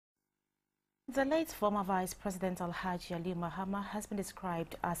The late former Vice President Aliu Mahama has been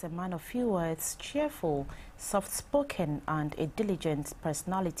described as a man of few words, cheerful, soft-spoken and a diligent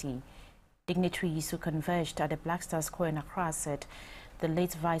personality. Dignitaries who converged at the Black Star Square in Accra said the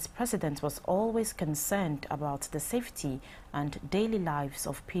late Vice President was always concerned about the safety and daily lives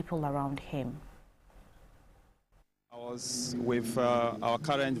of people around him. I was with our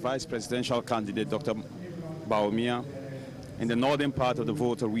current Vice Presidential candidate, Dr. Baumia, in the northern part of the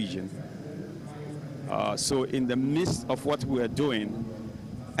Volta region. So in the midst of what we were doing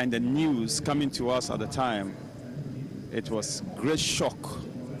and the news coming to us at the time, it was great shock.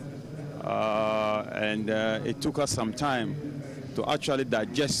 And it took us some time to actually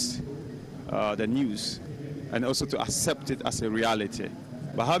digest the news and also to accept it as a reality.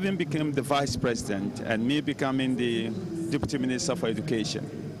 But having become the Vice President and me becoming the Deputy Minister for Education,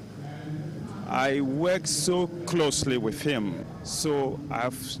 I worked so closely with him. So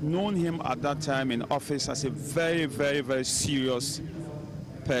I've known him at that time in office as a very, very, very serious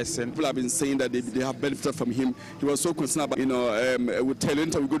person. People have been saying that they have benefited from him. He was so concerned about, we tell you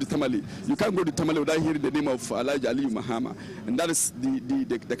anytime we go to Tamale, you can't go to Tamale without hearing the name of Aliu Mahama. And that is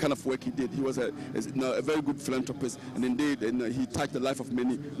the kind of work he did. He was a very good philanthropist, and indeed he touched the life of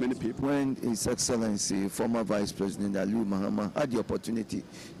many people. When His Excellency, former Vice President Aliu Mahama, had the opportunity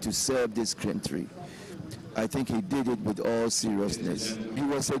to serve this country, I think he did it with all seriousness. He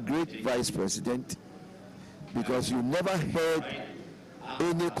was a great Vice President because you never heard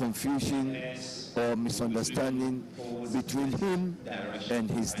any confusion or misunderstanding between him and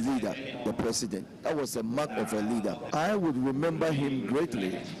his leader, the president. That was a mark of a leader. I would remember him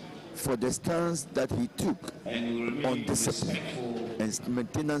greatly for the stance that he took on discipline and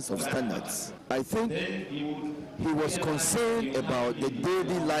maintenance of standards. I think he was concerned about the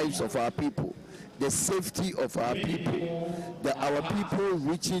daily lives of our people, the safety of our people, our people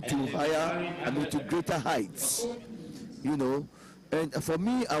reaching to to greater heights, And for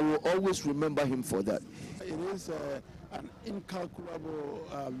me, I will always remember him for that. It is an incalculable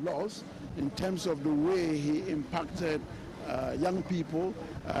loss in terms of the way he impacted young people,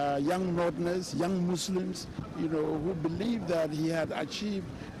 young Northerners, young Muslims, who believed that he had achieved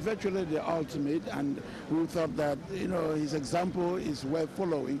virtually the ultimate, and who thought that, his example is worth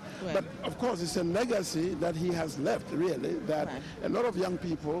following. Right. But of course, it's a legacy that he has left, really, that a lot of young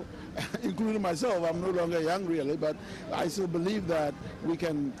people, including myself, I'm no longer young, really, but I still believe that we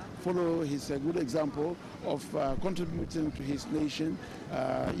can follow his good example of contributing to his nation,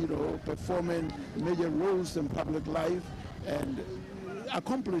 performing major roles in public life and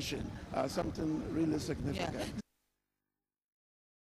accomplishing something really significant. Yeah.